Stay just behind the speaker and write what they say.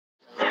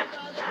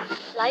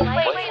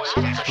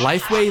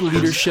Lifeway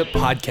Leadership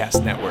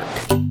Podcast Network.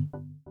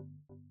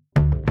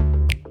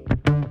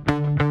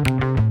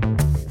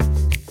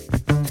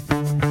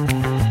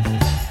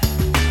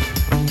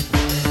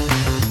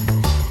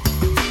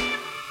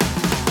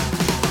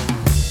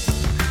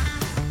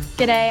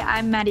 G'day,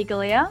 I'm Maddie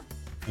Galea.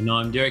 And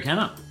I'm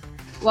Hanna.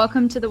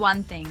 Welcome to The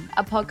One Thing,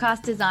 a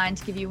podcast designed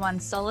to give you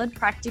one solid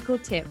practical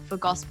tip for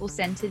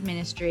gospel-centered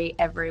ministry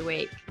every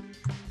week.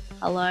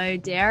 Hello,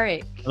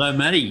 Derek. Hello,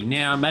 Maddie.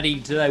 Now, Maddie,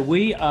 today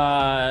we've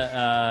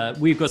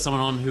got someone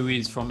on who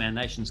is from our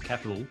nation's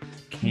capital,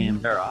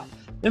 Canberra.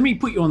 Let me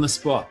put you on the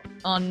spot.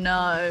 Oh,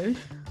 no.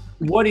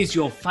 What is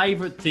your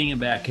favourite thing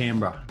about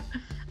Canberra?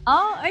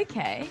 Oh,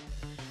 okay.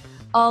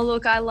 Oh,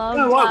 look, I love...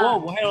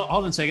 Whoa,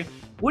 hold on a second.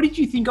 What did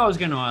you think I was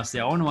going to ask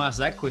there? I want to ask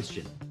that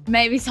question.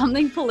 Maybe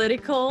something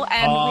political,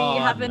 and we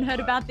haven't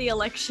heard about the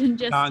election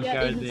just Can't yet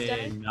go in the there,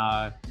 States.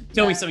 no.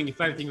 Tell me something, your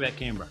favourite thing about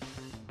Canberra.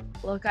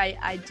 Look,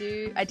 I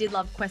did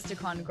love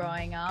Questacon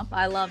growing up.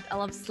 I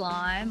loved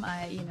slime,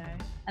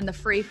 and the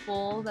free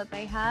fall that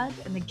they had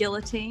and the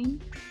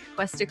guillotine.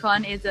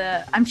 Questacon is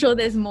I'm sure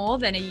there's more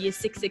than a year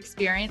 6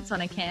 experience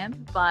on a camp,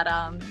 but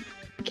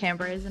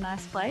Canberra is a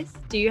nice place.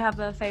 Do you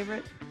have a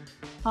favourite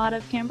part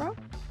of Canberra?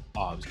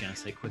 Oh, I was going to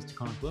say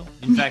Questacon as well.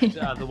 In fact,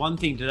 the one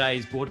thing today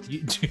is brought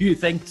to you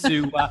thanks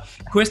to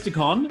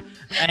Questacon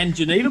and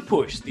Geneva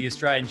Push, the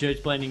Australian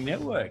Church Planning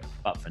Network.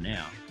 But for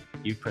now,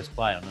 you've pressed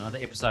play on another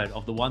episode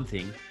of The One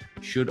Thing,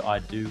 Should I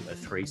Do a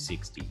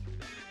 360?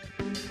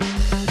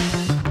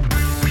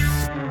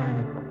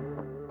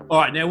 All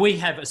right, now we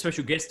have a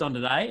special guest on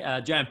today,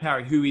 Jan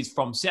Parry, who is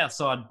from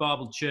Southside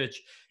Bible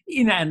Church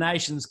in our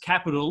nation's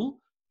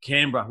capital,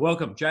 Canberra.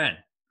 Welcome, Jan.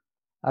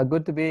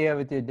 Good to be here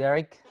with you,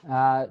 Derek.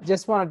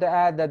 Just wanted to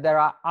add that there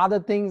are other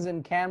things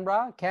in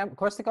Canberra.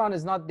 Questacon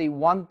is not the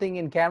one thing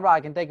in Canberra. I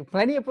can take you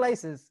plenty of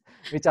places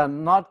which are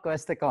not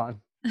Questacon.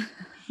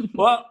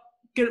 Well,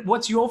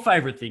 what's your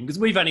favourite thing? Because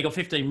we've only got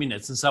 15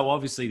 minutes, and so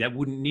obviously that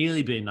wouldn't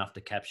nearly be enough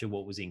to capture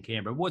what was in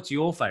Canberra. What's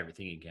your favourite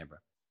thing in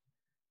Canberra?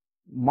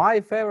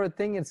 My favourite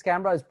thing in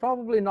Canberra is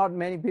probably not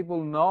many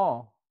people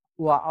know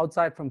who are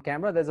outside from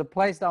Canberra. There's a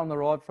place down the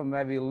road from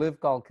where we live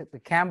called the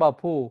Canberra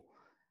Pool.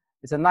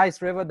 It's a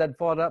nice river that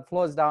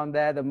flows down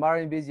there, the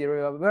Murrumbidgee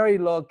River, very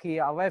low-key,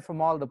 away from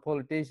all the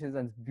politicians,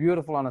 and it's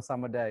beautiful on a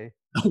summer day.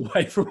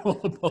 Away from all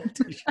the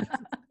politicians.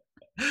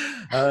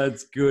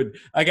 That's good.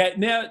 Okay,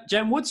 now,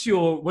 Jan, what's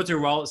your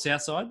role at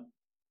Southside?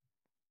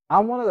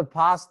 I'm one of the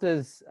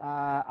pastors.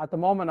 At the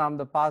moment, I'm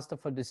the pastor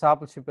for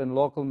discipleship and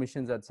local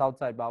missions at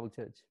Southside Bible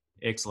Church.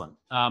 Excellent.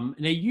 Now,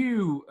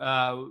 you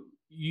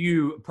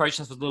approached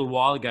us a little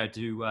while ago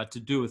to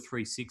do a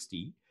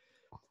 360.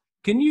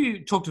 Can you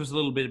talk to us a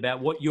little bit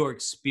about what your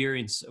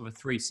experience of a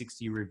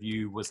 360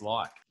 review was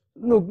like?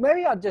 Look,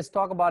 maybe I'll just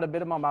talk about a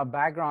bit about my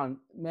background.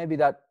 Maybe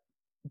that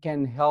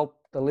can help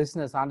the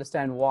listeners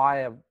understand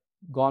why I've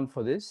gone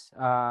for this.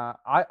 I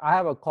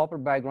have a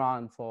corporate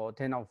background for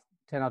 10 or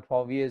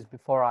 12 years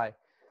before I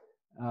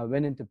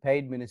went into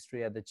paid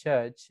ministry at the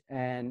church.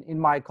 And in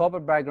my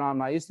corporate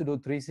background, I used to do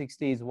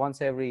 360s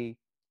once every,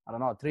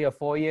 3 or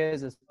 4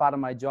 years as part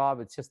of my job.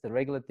 It's just the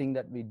regular thing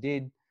that we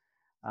did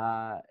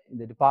in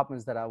the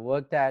departments that I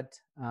worked at.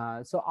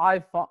 So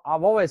I've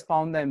always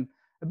found them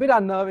a bit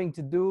unnerving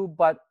to do,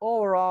 but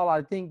overall,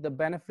 I think the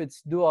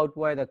benefits do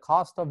outweigh the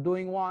cost of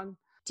doing one.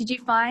 Did you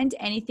find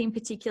anything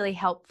particularly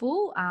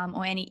helpful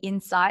or any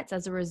insights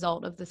as a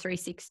result of the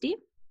 360?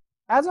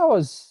 As I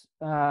was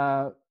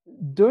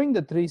doing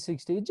the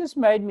 360, it just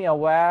made me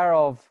aware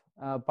of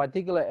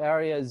particular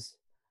areas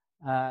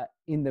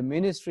in the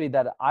ministry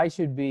that I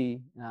should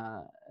be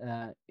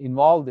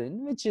involved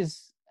in, which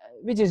is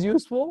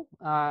useful.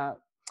 And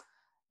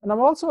I'm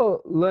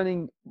also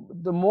learning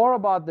the more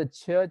about the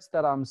church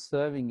that I'm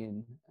serving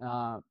in.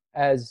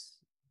 As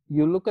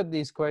you look at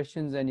these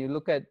questions and you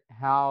look at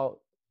how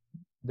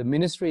the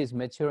ministry is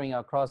maturing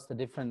across the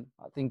different,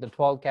 I think the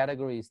 12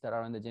 categories that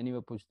are in the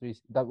Geneva Push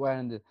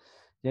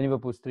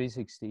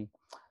 360.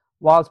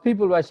 Whilst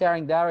people were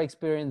sharing their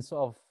experience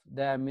of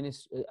their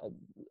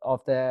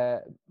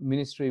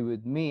ministry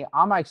with me,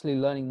 I'm actually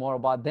learning more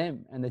about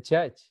them and the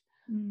church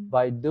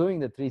by doing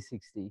the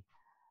 360.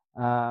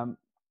 A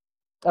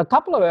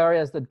couple of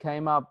areas that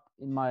came up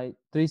in my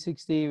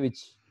 360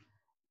 which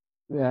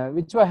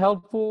were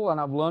helpful and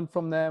I've learned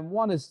from them.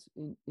 One is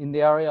in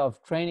the area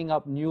of training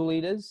up new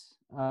leaders,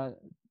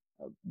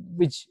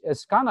 which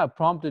has kind of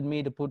prompted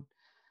me to put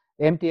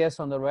MTS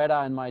on the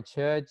radar in my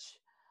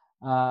church.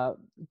 A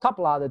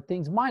couple other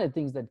things, minor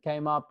things that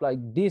came up, like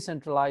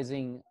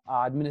decentralizing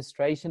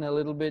administration a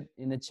little bit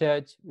in the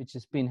church, which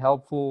has been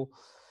helpful.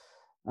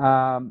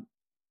 And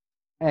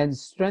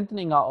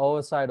strengthening our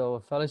oversight over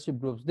fellowship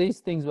groups. These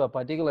things were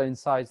particular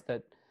insights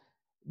that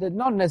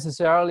not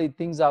necessarily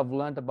things I've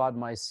learned about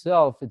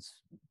myself. It's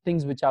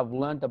things which I've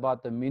learned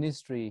about the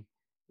ministry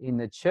in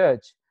the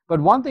church. But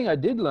one thing I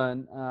did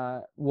learn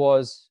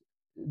was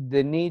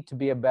the need to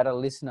be a better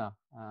listener.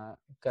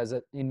 Because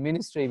in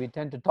ministry, we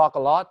tend to talk a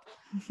lot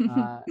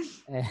and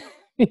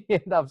we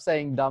end up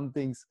saying dumb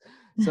things.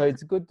 So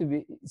it's good to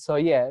be,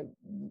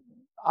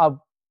 I've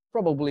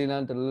probably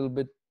learned a little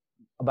bit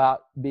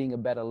about being a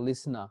better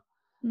listener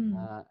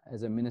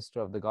as a minister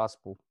of the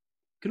gospel.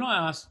 Can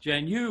I ask,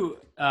 Jane, you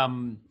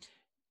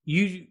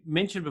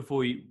mentioned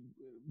before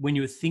when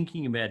you were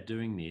thinking about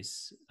doing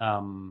this,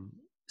 some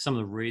of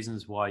the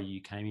reasons why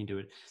you came into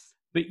it,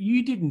 but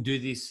you didn't do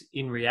this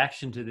in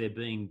reaction to there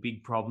being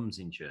big problems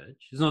in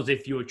church. It's not as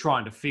if you were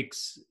trying to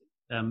fix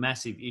a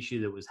massive issue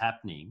that was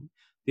happening.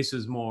 This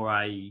was more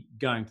a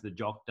going to the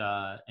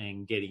doctor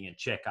and getting a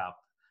checkup,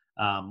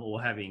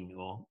 or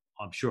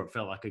I'm sure it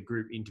felt like a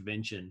group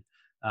intervention.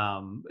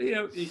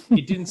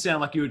 It didn't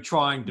sound like you were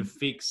trying to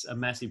fix a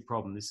massive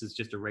problem. This is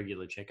just a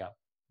regular checkup.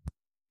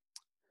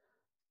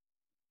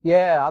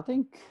 Yeah, I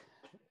think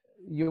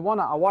you want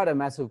to avoid a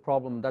massive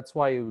problem. That's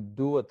why you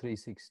do a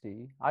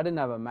 360. I didn't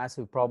have a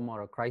massive problem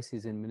or a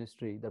crisis in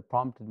ministry that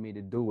prompted me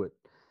to do it.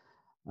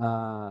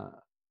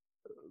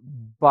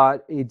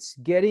 But it's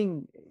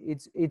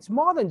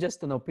more than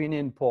just an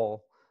opinion,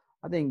 Paul.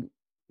 I think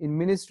in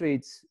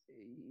ministry,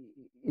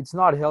 it's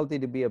not healthy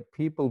to be a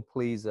people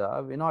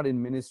pleaser. We're not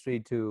in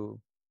ministry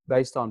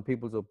based on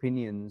people's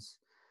opinions,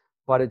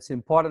 but it's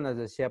important as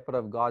a shepherd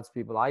of God's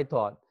people. I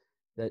thought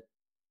that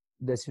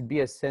there should be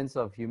a sense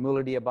of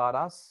humility about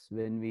us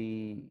when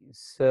we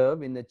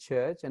serve in the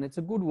church, and it's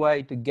a good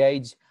way to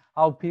gauge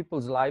how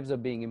people's lives are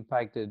being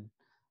impacted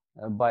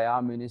by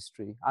our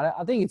ministry.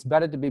 I think it's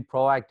better to be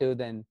proactive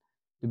than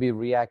to be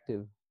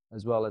reactive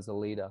as well as a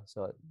leader.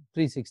 So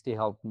 360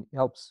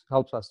 helps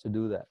us to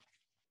do that.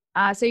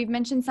 So you've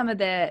mentioned some of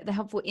the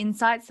helpful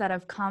insights that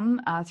have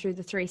come through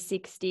the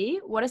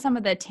 360. What are some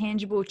of the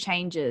tangible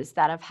changes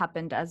that have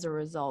happened as a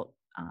result?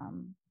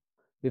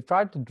 We've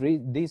tried to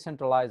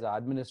decentralize our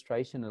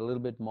administration a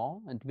little bit more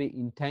and to be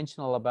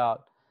intentional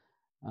about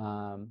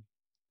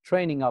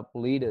training up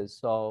leaders.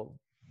 So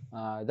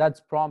that's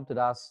prompted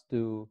us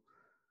to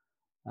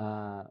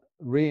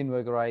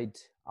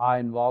reinvigorate our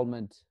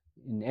involvement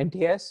in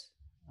MTS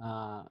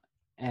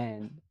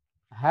and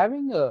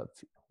having a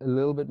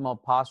little bit more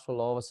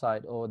pastoral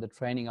oversight over the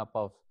training up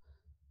of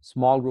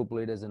small group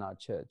leaders in our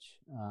church.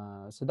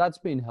 So that's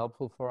been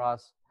helpful for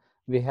us.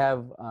 We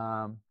have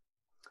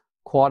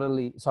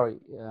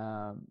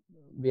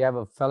we have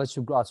a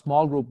fellowship,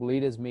 small group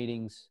leaders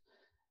meetings,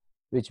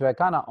 which were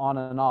kind of on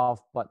and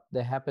off, but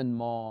they happen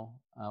more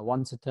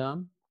once a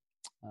term,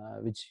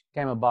 which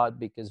came about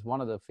because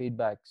one of the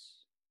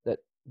feedbacks that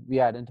we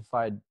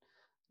identified,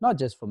 not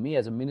just for me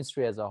as a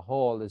ministry as a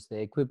whole, is the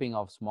equipping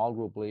of small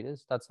group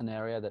leaders. That's an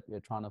area that we're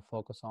trying to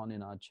focus on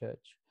in our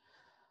church.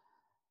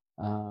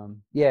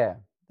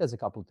 There's a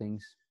couple of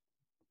things.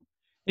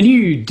 And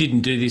you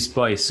didn't do this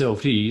by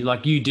yourself, did you?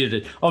 Like, you did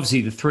it. Obviously,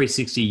 the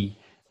 360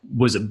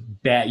 was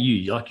about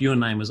you. Like, your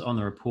name was on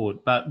the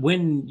report. But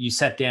when you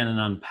sat down and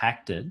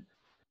unpacked it,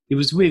 it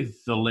was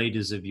with the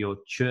leaders of your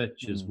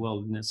church as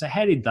well. So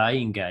how did they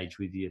engage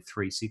with your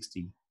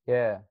 360?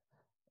 Yeah,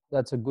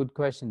 that's a good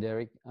question,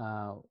 Derek.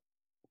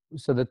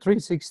 So the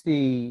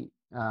 360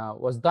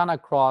 was done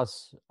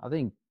across, I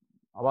think,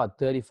 about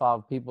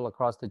 35 people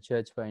across the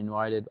church were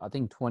invited. I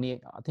think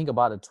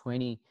about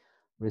 20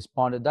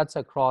 responded. That's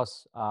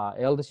across our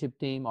eldership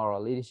team or our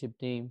leadership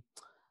team,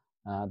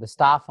 the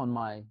staff on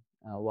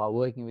who are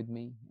working with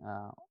me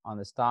on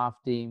the staff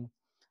team,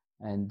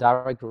 and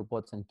direct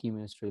reports and key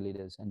ministry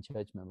leaders and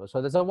church members.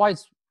 So there's a wide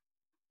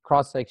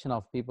cross section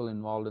of people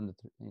involved in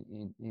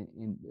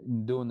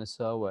doing the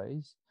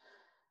surveys.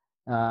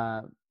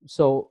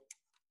 So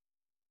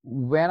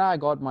when I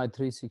got my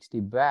 360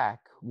 back,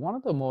 one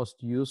of the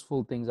most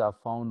useful things I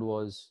found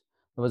was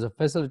there was a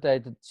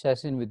facilitated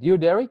session with you,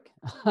 Derek,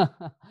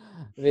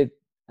 with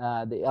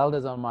the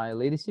elders on my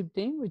leadership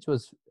team, which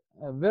was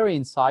very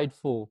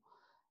insightful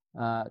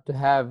to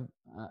have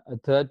a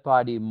third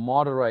party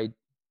moderate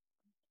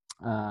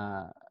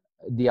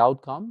the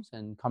outcomes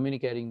and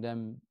communicating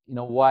them in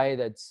a way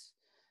that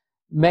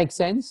makes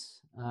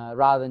sense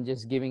rather than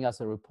just giving us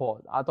a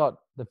report. I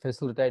thought the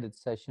facilitated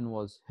session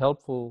was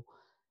helpful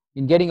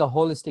in getting a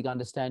holistic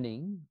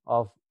understanding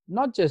of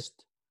not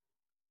just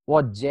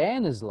what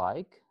Jan is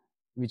like,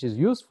 which is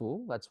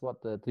useful, that's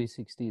what the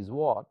 360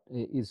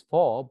 is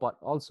for, but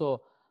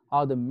also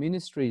how the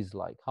ministry is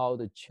like, how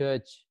the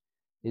church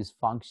is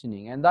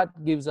functioning. And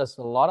that gives us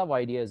a lot of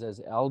ideas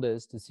as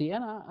elders to see,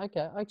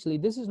 okay, actually,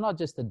 this is not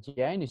just a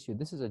Jan issue,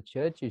 this is a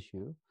church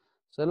issue.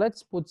 So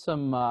let's put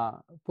some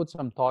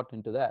thought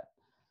into that.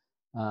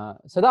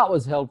 So that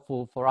was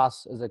helpful for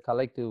us as a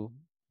collective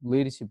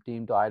leadership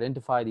team to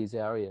identify these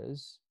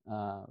areas,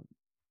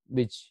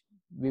 which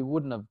we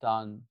wouldn't have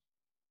done.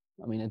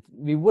 I mean,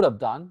 we would have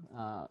done,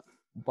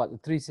 but the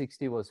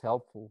 360 was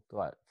helpful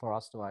for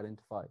us to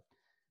identify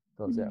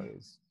those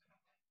areas.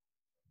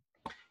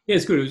 Yeah,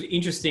 it's good. It was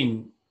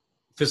interesting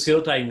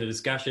facilitating the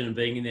discussion and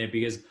being in there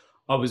because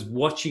I was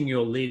watching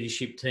your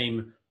leadership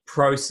team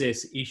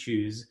process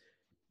issues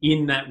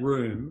in that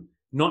room,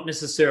 not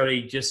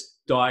necessarily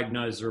just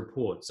diagnose the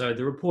report. So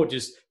the report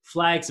just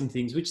flagged some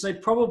things which they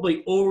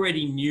probably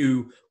already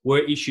knew were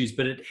issues,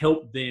 but it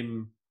helped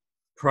them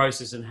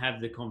process and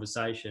have the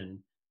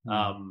conversation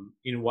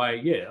in a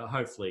way,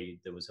 hopefully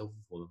that was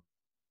helpful for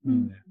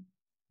them.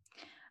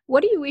 Yeah.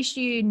 What do you wish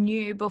you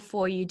knew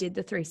before you did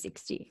the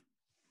 360?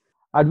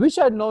 I wish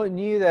I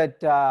knew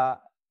that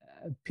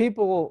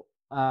people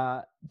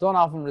don't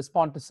often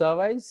respond to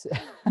surveys.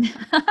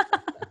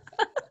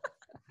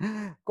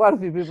 Quite a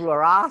few people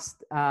are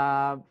asked,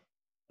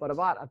 but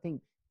about, I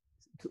think,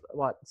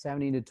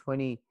 17 to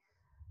 20,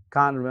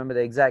 can't remember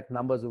the exact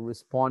numbers who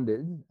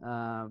responded.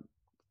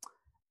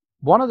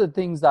 One of the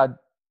things that I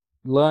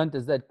learned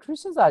is that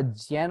Christians are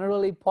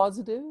generally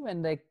positive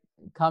when they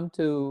come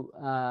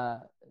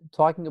to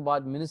talking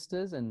about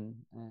ministers and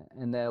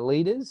their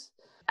leaders.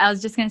 I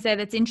was just going to say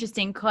that's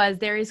interesting because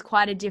there is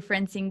quite a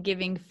difference in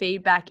giving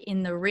feedback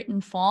in the written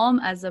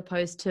form as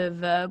opposed to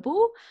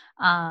verbal,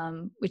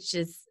 which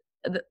is,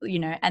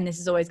 and this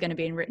is always going to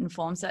be in written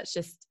form. So it's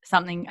just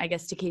something, I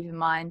guess, to keep in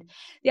mind.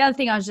 The other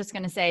thing I was just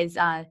going to say is,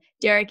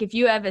 Derek, if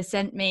you ever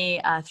sent me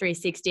a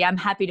 360, I'm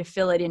happy to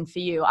fill it in for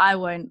you. I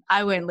won't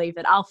leave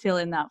it. I'll fill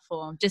in that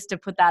form just to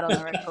put that on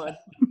the record.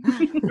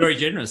 Very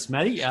generous,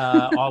 Maddie.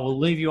 I will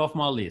leave you off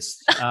my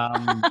list.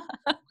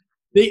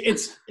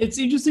 It's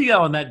interesting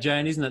though on that,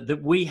 Jane, isn't it?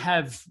 That we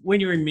have, when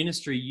you're in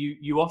ministry,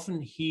 you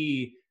often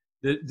hear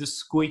the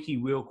squeaky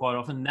wheel quite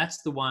often.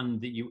 That's the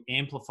one that you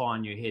amplify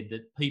in your head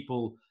that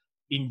people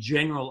in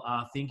general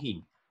are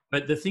thinking.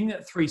 But the thing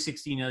that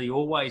 360 nearly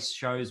always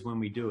shows when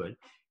we do it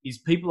is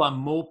people are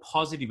more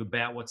positive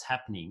about what's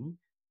happening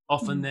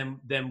often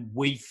than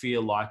we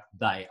feel like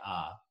they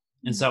are.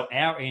 And so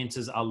our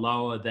answers are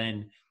lower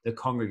than the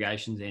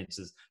congregation's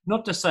answers.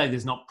 Not to say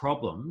there's not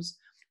problems,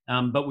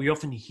 but we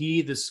often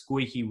hear the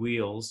squeaky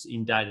wheels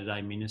in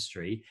day-to-day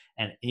ministry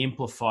and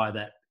amplify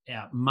that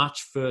out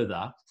much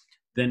further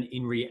than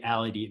in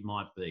reality it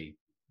might be.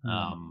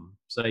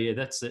 So yeah,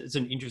 it's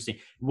an interesting.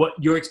 What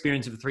your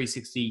experience of a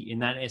 360 in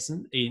that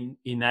essence,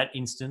 in that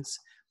instance,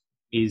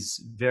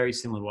 is very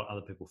similar to what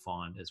other people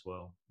find as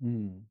well.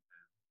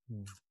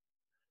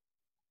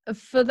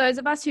 For those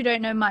of us who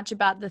don't know much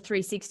about the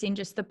 360 and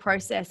just the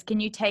process, can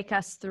you take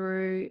us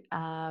through,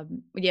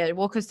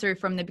 walk us through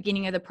from the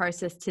beginning of the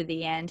process to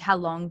the end? How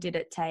long did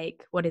it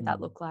take? What did that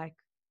look like?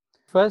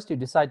 First, you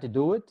decide to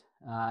do it.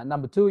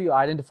 Number two, you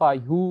identify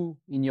who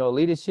in your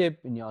leadership,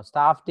 in your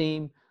staff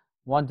team,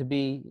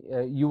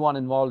 you want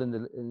involved in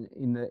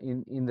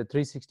the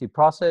 360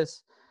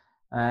 process,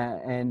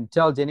 and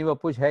tell Geneva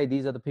Push, hey,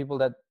 these are the people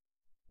that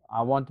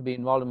I want to be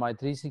involved in my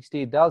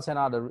 360. They'll send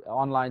out an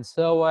online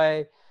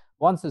survey.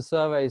 Once the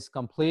survey is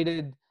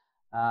completed,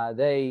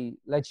 they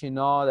let you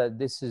know that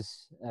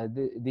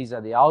these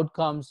are the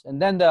outcomes. And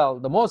then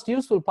the most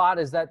useful part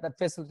is that there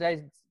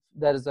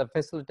is a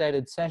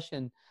facilitated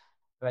session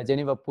where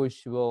Geneva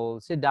Push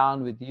will sit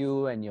down with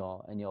you and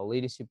your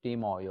leadership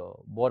team or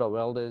your board of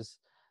elders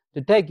to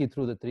take you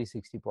through the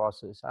 360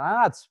 process. And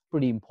that's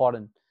pretty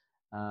important.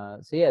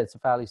 It's a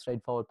fairly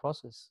straightforward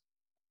process.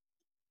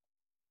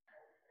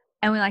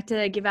 And we like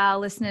to give our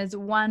listeners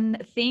one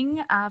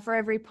thing for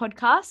every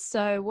podcast.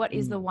 So what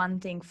is the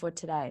one thing for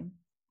today?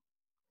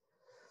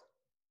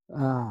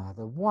 The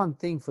one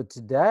thing for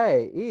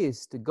today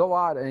is to go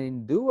out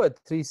and do a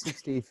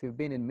 360. If you've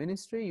been in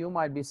ministry, you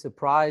might be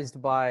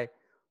surprised by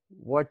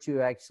what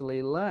you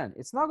actually learn.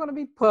 It's not going to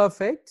be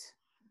perfect,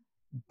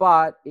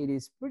 but it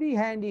is pretty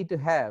handy to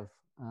have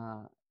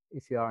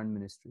if you are in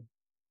ministry.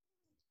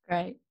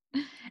 Great.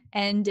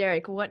 And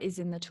Derek, what is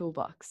in the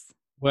toolbox?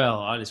 Well,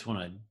 I just want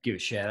to give a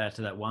shout out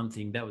to that one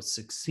thing. That was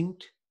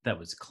succinct. That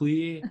was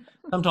clear.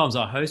 Sometimes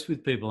I host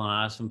with people and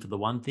I ask them for the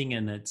one thing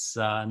and it's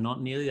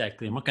not nearly that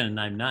clear. I'm not going to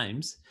name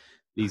names.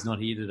 He's not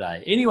here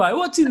today. Anyway,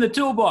 what's in the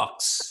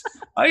toolbox?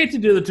 I get to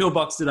do the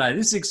toolbox today.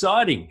 This is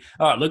exciting.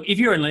 All right, look, if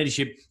you're in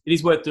leadership, it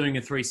is worth doing a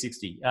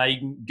 360. You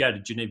can go to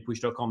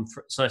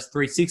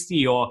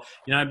genevapush.com/360 or,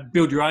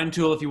 build your own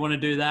tool if you want to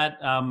do that.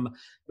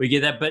 We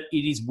get that. But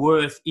it is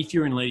worth, if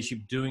you're in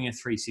leadership, doing a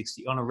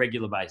 360 on a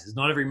regular basis,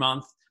 not every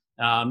month.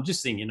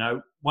 Just think,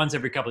 once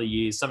every couple of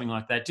years, something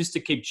like that, just to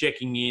keep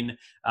checking in,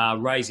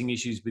 raising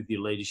issues with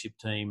your leadership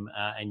team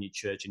and your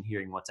church and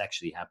hearing what's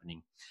actually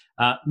happening.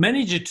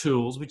 Manager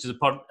Tools, which is a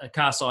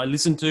podcast I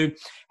listen to,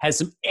 has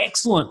some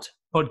excellent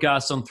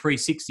podcasts on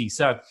 360.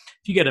 So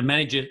if you go to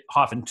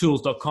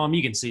manager-tools.com,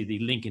 you can see the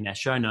link in our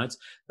show notes.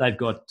 They've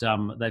got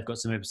some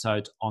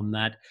episodes on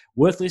that.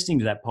 Worth listening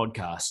to that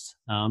podcast.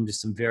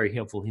 Just some very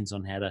helpful hints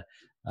on how to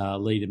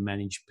lead and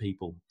manage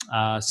people.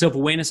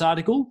 Self-awareness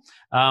article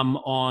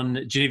on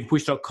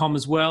genevapush.com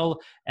as well,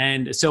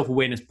 and a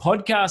self-awareness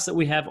podcast that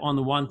we have on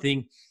the one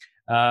thing.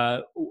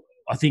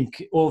 I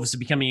think all of us are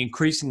becoming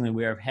increasingly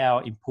aware of how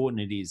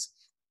important it is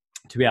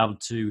to be able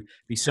to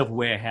be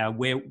self-aware how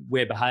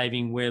we're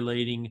behaving, we're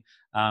leading,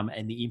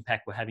 and the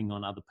impact we're having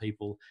on other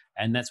people.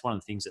 And that's one of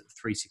the things that the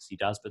 360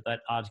 does. But that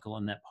article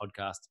and that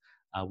podcast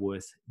are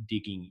worth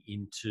digging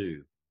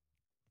into.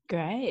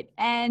 Great.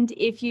 And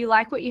if you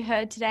like what you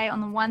heard today on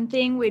The One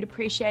Thing, we'd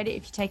appreciate it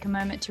if you take a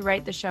moment to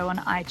rate the show on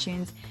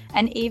iTunes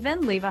and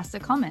even leave us a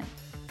comment.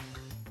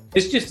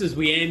 It's just as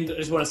we end, I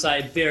just want to say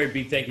a very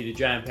big thank you to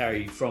Jane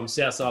Parry from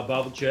Southside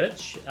Bible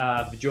Church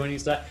for joining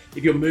us today.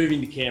 If you're moving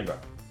to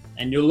Canberra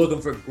and you're looking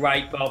for a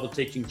great Bible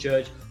teaching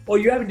church, or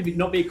you happen to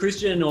not be a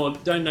Christian or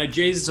don't know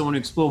Jesus or want to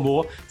explore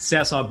more,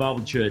 Southside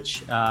Bible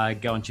Church,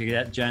 go and check it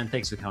out. Jan,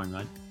 thanks for coming,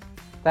 mate.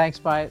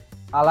 Thanks, mate.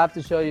 I'll have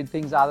to show you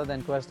things other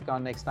than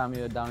QuestaCon next time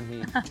you're down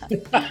here.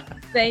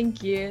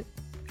 Thank you.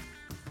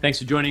 Thanks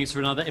for joining us for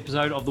another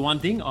episode of The One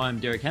Thing. I'm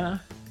Derek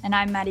Hanna. And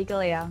I'm Maddie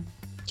Galea.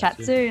 Chat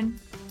soon.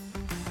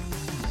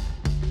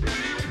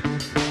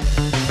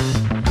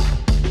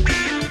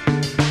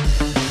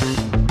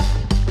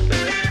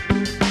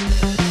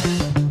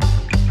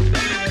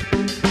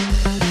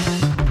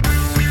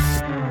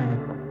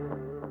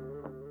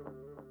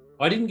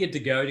 I didn't get to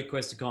go to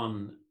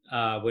QuestaCon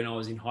when I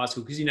was in high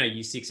school because, you know,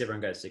 year 6,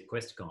 everyone goes to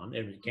QuestaCon,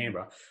 everyone in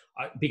Canberra,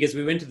 because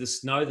we went to the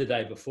snow the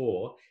day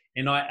before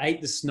and I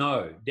ate the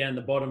snow down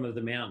the bottom of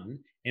the mountain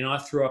and I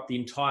threw up the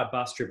entire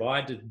bus trip. I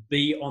had to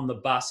be on the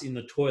bus in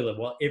the toilet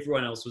while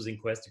everyone else was in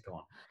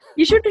QuestaCon.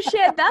 You should have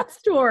shared that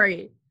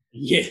story.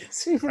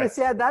 Yes. You should have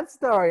shared that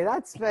story.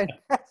 That's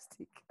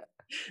fantastic.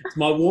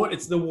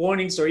 It's the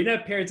warning story. You know,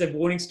 parents have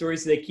warning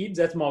stories to their kids.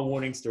 That's my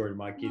warning story to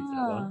my kids.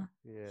 That one.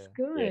 Yeah.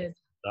 Good. Yeah.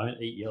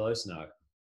 Don't eat yellow snow.